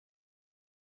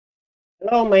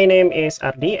Hello, my name is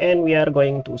Ardi and we are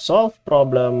going to solve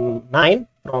problem 9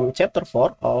 from chapter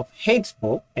 4 of Hayt's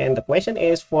book. And the question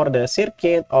is, for the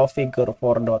circuit of figure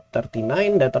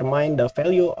 4.39, determine the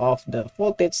value of the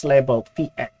voltage labeled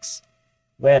Vx.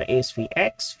 Where is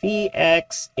Vx?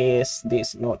 Vx is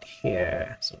this node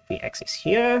here. So Vx is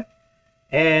here.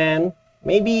 And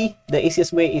maybe the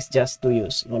easiest way is just to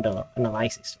use nodal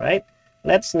analysis, right?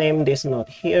 Let's name this node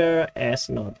here as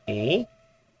node A.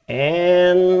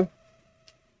 And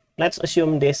let's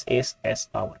assume this is as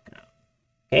our ground.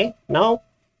 Okay, now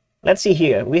let's see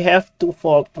here. We have 2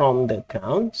 volts from the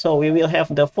ground. So we will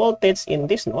have the voltage in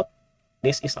this node.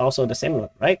 This is also the same node,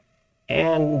 right?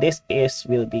 And this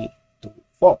will be 2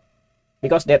 volts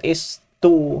because that is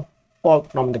 2 volts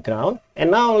from the ground.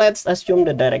 And now let's assume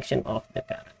the direction of the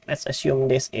current. Let's assume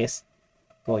this is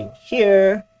going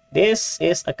here. This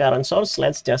is a current source.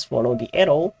 Let's just follow the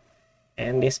arrow.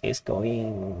 And this is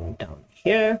going down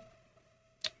here.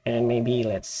 And maybe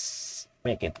let's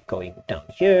make it going down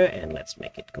here, and let's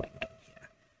make it going down here.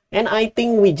 And I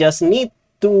think we just need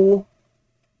to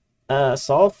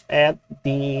solve at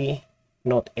the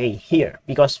node A here.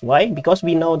 Because why? Because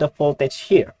we know the voltage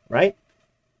here, right?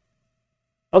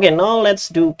 Okay, now let's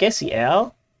do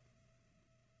KCL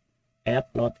at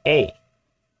node A.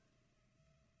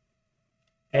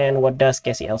 And what does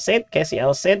KCL say?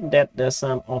 KCL said that the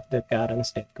sum of the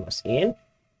currents that goes in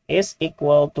is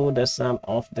equal to the sum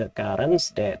of the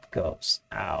currents that goes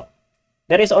out.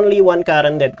 There is only one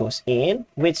current that goes in,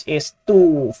 which is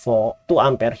 2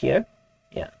 ampere here.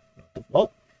 Yeah, 2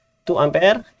 volt, 2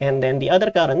 ampere. And then the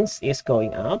other currents is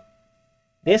going out.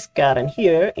 This current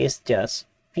here is just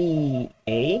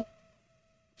VA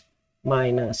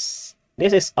minus,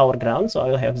 this is our ground, so I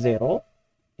will have 0,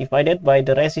 divided by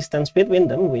the resistance between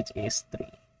them, which is 3.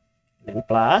 Then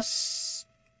plus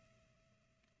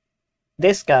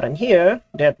this current here,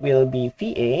 that will be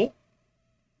VA,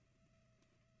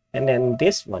 and then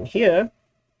this one here,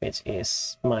 which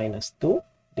is minus 2.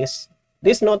 This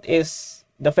node is,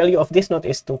 the value of this node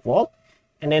is 2 volt,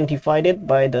 and then divided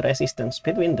by the resistance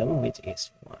between them, which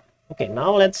is 1. Okay, now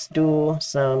let's do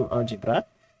some algebra.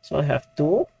 So I have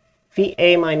 2,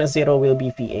 VA minus 0 will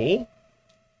be VA,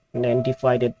 and then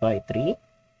divided by 3,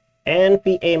 and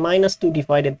VA minus 2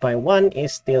 divided by 1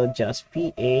 is still just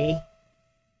VA.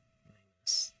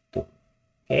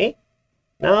 Okay,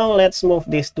 now let's move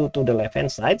this 2 to the left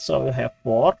hand side. So we'll have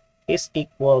 4 is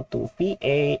equal to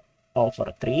VA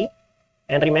over 3.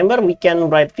 And remember, we can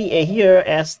write VA here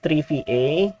as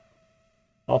 3VA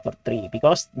over 3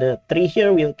 because the 3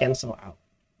 here will cancel out,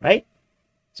 right?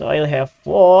 So I'll have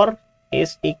 4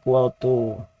 is equal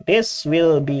to, this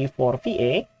will be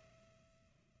 4VA,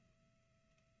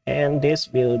 and this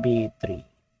will be 3.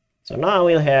 So now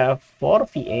we'll have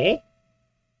 4VA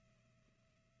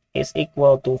is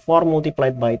equal to 4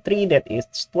 multiplied by 3, that is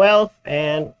 12,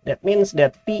 and that means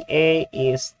that VA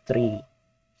is 3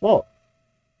 volt.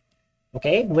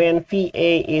 Okay, when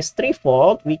VA is 3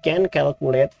 volt, we can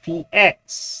calculate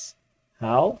Vx.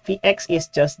 How? Vx is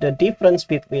just the difference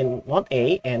between node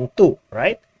A and 2,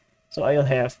 right? So I will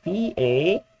have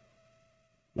VA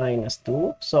minus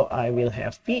 2, so I will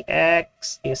have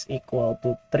Vx is equal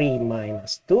to 3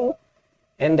 minus 2,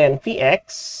 and then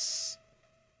Vx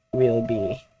will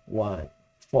be 1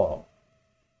 volt.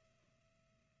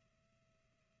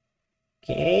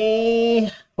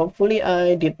 Okay, hopefully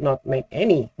I did not make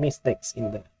any mistakes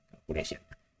in the calculation.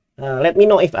 Let me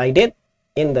know if I did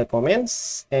in the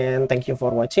comments, and thank you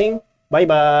for watching. Bye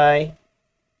bye.